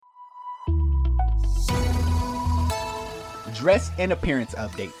dress and appearance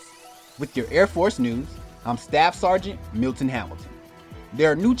updates. With your Air Force news, I'm Staff Sergeant Milton Hamilton.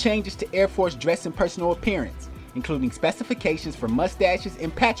 There are new changes to Air Force dress and personal appearance, including specifications for mustaches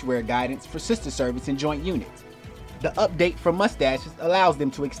and patch wear guidance for sister service and joint units. The update for mustaches allows them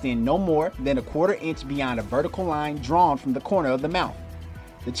to extend no more than a quarter inch beyond a vertical line drawn from the corner of the mouth.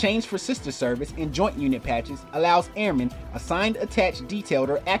 The change for sister service and joint unit patches allows airmen assigned, attached, detailed,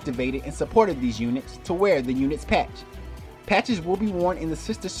 or activated in support of these units to wear the unit's patch. Patches will be worn in the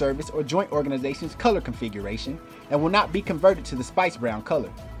sister service or joint organization's color configuration and will not be converted to the spice brown color.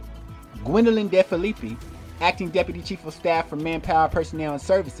 Gwendolyn DeFilippi, Acting Deputy Chief of Staff for Manpower Personnel and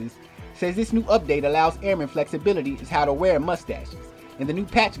Services, says this new update allows airmen flexibility as how to wear mustaches, and the new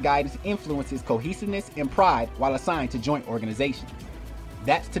patch guidance influences cohesiveness and pride while assigned to joint organizations.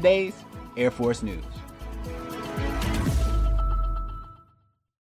 That's today's Air Force News.